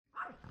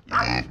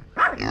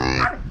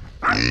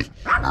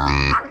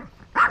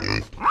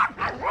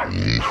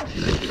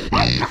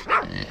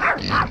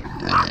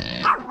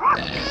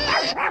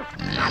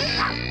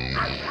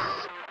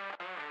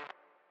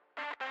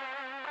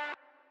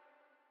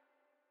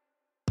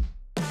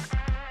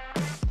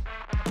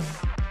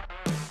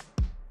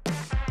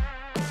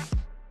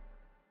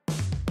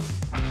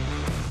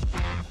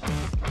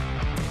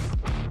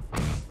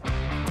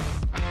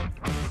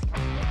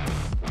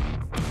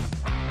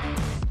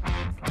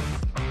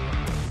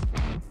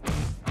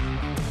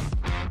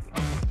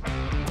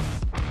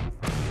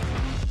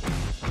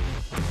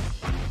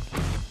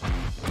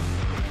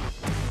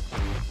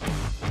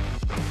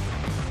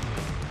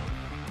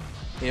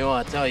You know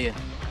what, I'll tell you,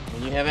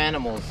 when you have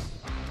animals,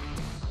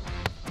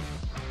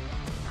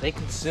 they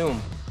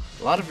consume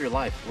a lot of your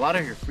life, a lot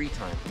of your free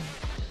time.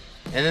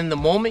 And then the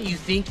moment you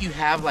think you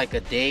have like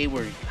a day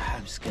where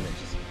I'm just gonna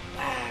just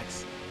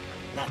relax,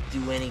 not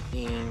do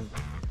anything.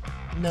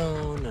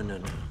 No.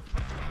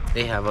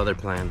 They have other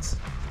plans.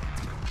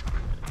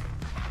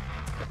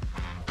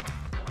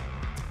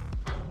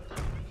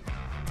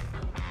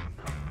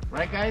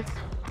 Right, guys?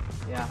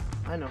 Yeah,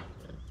 I know.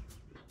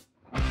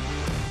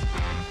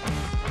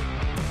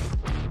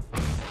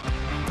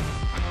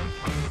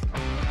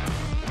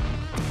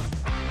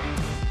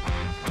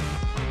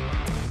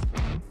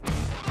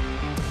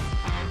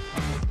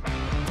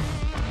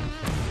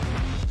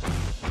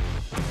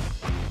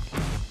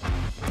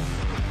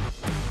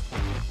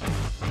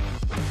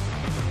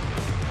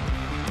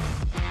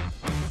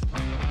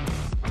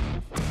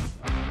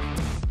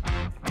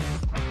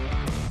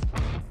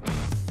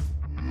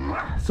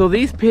 So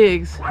these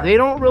pigs, they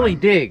don't really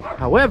dig.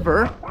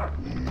 However,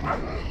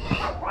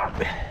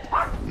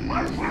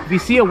 if you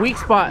see a weak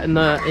spot in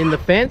the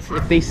fence,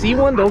 if they see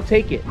one, they'll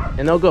take it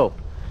and they'll go.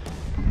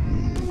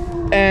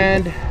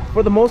 And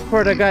for the most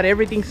part, I got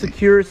everything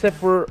secure except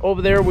for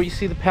over there where you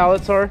see the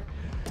pallets are,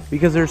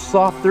 because there's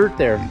soft dirt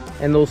there,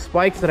 and those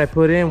spikes that I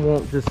put in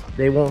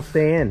they won't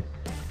stay in.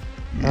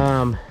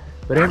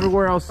 But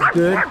everywhere else is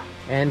good,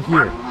 and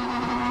here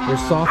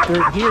there's soft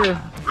dirt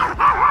here,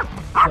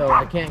 so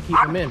I can't keep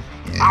them in.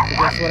 So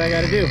guess what I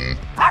gotta do?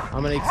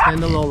 I'm gonna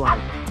extend the low line.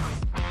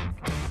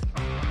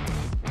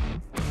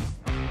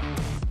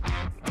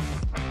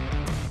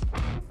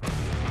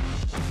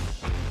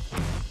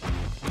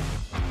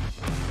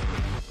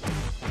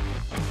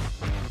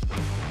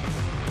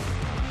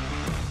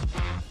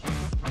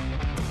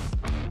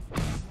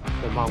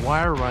 Got my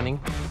wire running.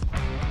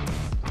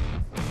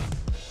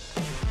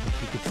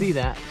 If you can see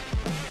that,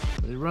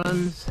 it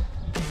runs.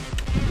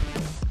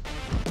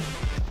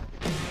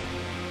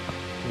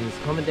 And it's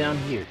coming down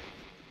here.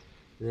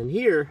 And then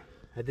here,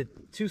 I did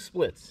two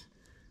splits.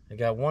 I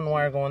got one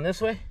wire going this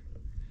way,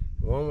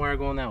 one wire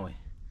going that way.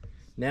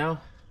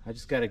 Now, I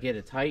just gotta get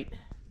it tight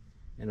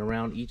and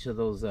around each of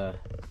those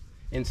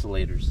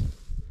insulators.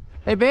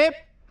 Hey babe,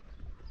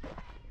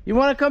 you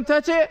wanna come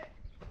touch it?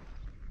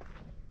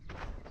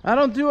 I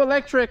don't do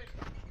electric.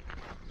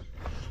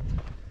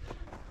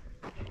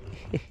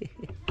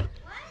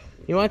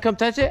 You wanna come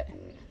touch it?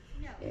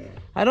 No.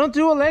 I don't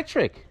do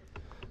electric.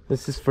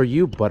 This is for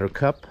you,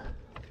 Buttercup.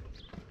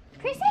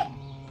 Chrissy?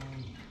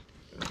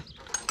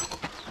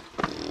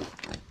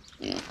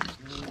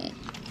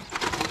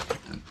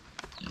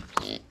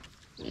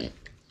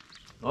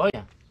 Oh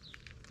yeah.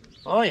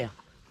 Oh yeah.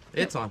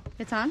 It's on.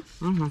 It's on?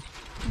 Mm-hmm.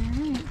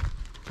 All right.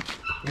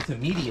 It's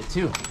immediate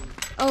too.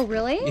 Oh,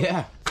 really?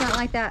 Yeah. It's not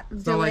like that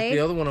It's delayed? not like the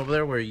other one over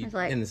there where you, it's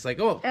like, and it's like,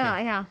 oh. Okay. Yeah,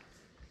 yeah.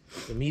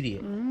 It's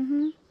immediate.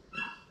 Mm-hmm.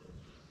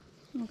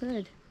 Oh,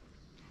 good.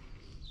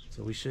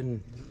 So we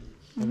shouldn't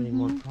have any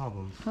more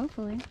problems.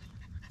 Hopefully.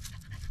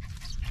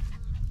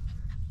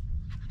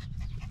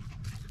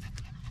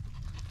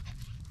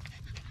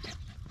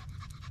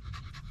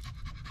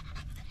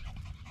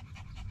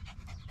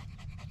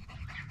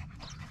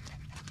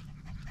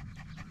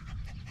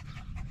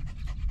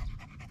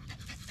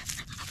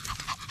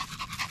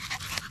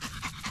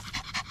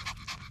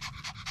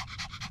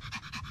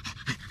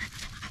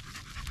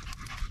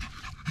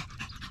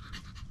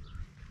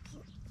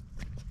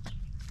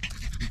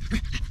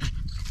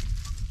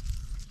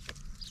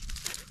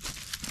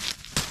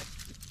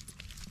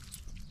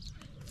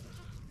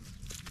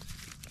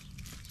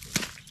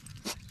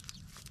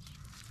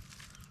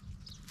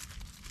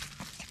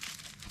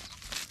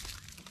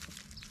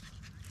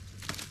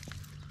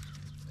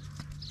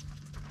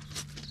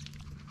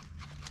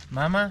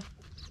 Mama,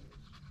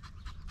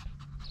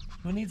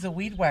 who needs a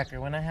weed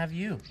whacker when I have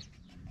you?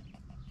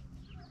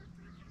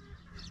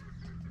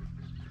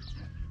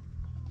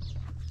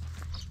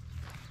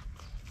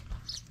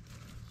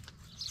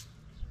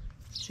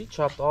 She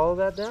chopped all of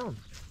that down.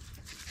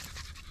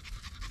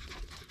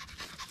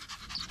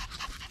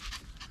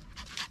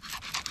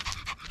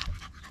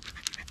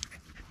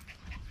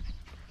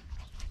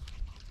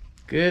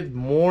 Good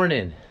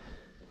morning.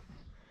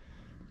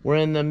 We're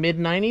in the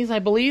mid-90s, I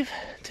believe,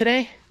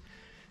 today.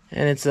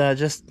 And it's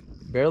just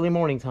barely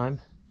morning time.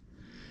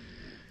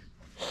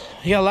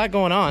 We got a lot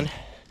going on.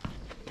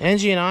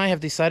 Angie and I have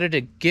decided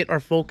to get our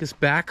focus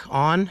back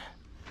on,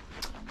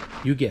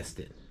 you guessed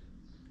it,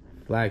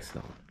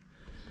 Flagstone.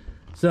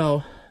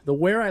 So the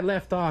where I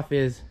left off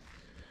is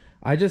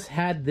I just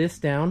had this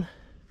down,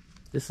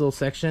 this little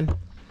section,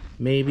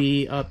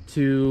 maybe up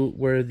to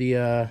where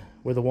the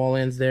wall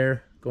ends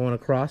there, going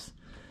across.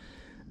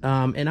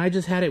 And I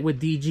just had it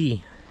with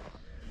DG.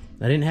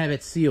 I didn't have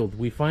it sealed.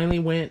 We finally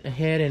went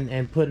ahead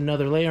and put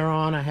another layer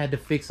on. I had to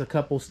fix a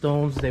couple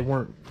stones. They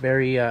weren't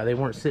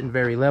sitting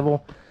very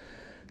level.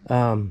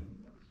 So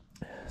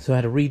I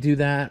had to redo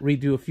that,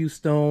 redo a few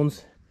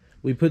stones.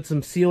 We put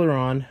some sealer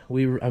on.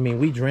 I mean,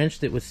 we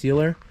drenched it with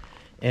sealer,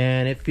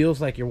 and it feels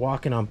like you're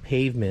walking on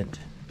pavement.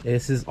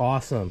 This is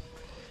awesome.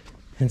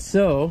 And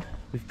so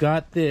we've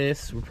got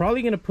this. We're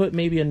probably going to put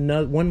maybe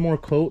one more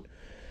coat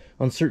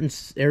on certain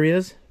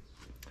areas,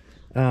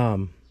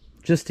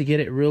 just to get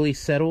it really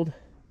settled.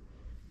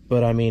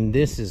 But I mean,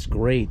 this is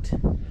great.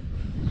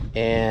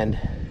 And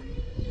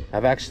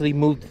I've actually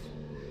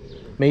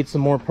made some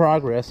more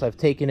progress. I've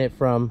taken it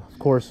from, of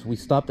course, we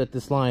stopped at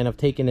this line. I've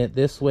taken it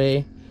this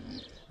way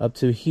up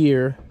to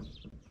here,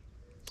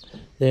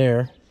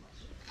 there,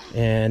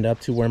 and up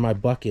to where my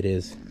bucket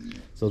is.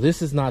 So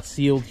this is not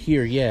sealed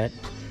here yet.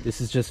 This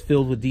is just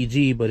filled with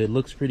DG, but it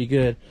looks pretty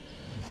good.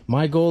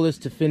 My goal is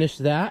to finish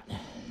that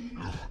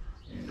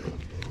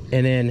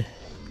and then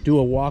do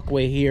a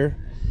walkway here,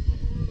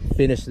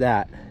 finish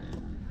that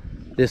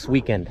this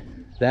weekend.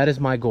 That is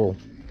my goal.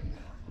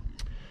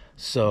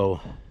 So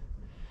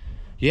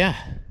yeah,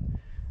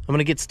 I'm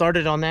gonna get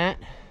started on that.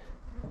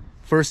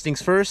 First things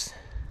first,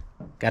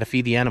 gotta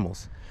feed the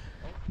animals.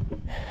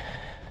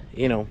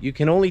 You know, you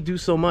can only do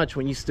so much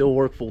when you still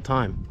work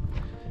full-time,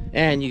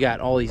 and you got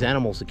all these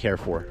animals to care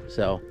for.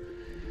 So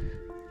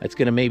it's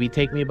gonna maybe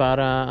take me about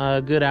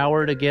a good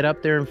hour to get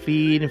up there and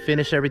feed and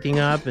finish everything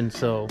up. And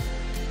so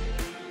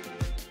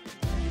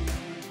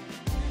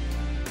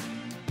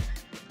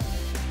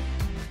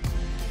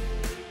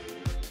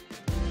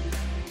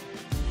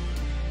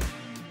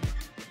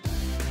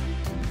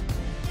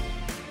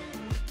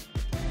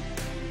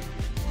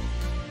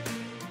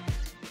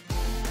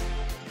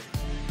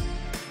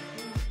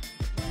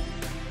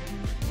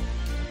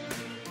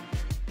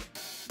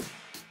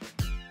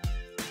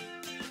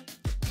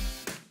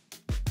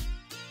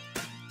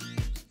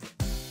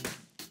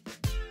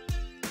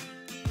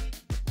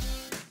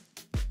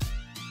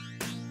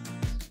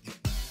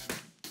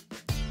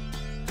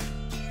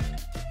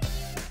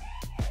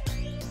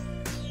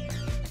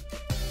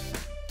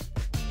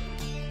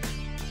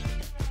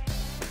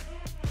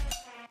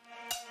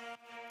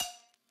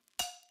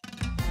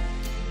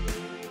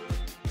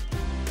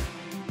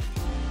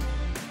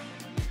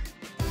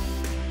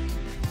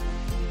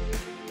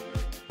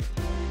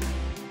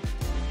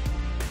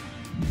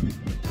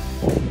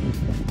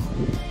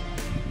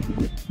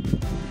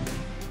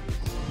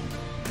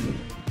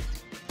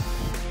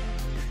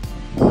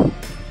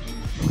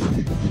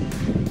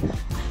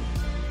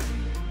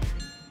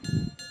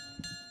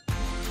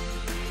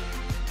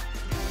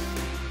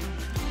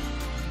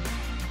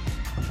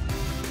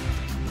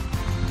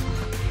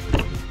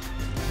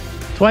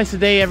twice a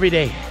day, every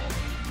day.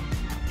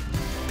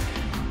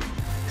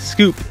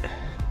 Scoop.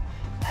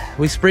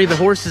 We spray the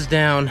horses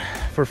down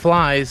for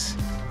flies.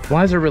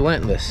 Flies are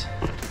relentless,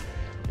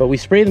 but we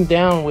spray them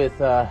down with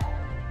a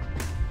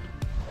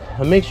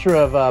mixture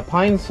of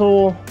pine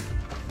sol,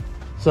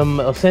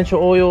 some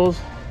essential oils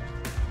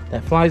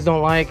that flies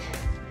don't like,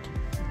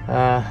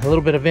 a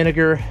little bit of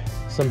vinegar,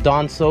 some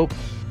Dawn soap,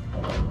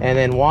 and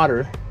then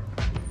water,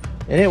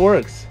 and it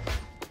works.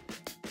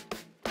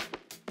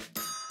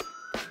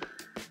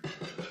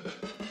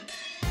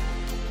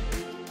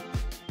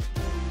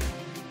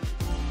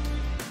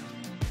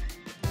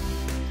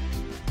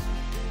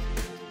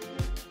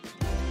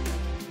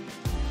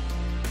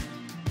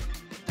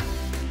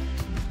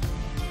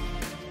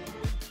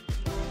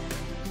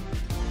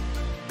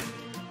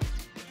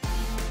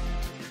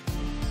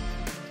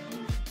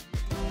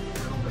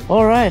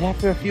 All right,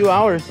 after a few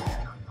hours,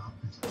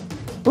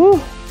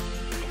 whew,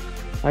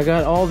 I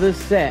got all this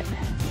set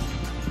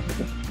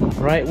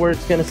right where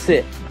it's gonna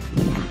sit.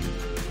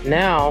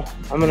 Now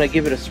I'm gonna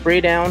give it a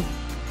spray down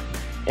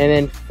and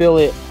then fill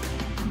it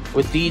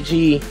with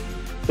DG,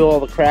 fill all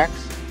the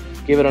cracks,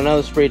 give it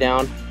another spray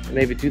down, and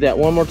maybe do that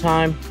one more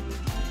time,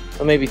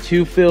 or maybe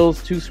 2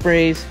 fills, 2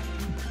 sprays,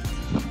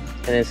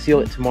 and then seal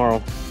it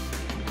tomorrow.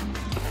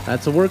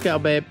 That's a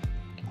workout, babe.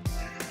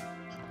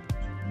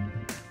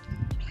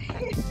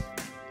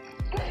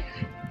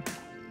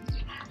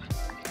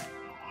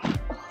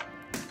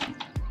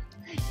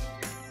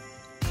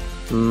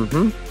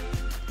 Mm-hmm.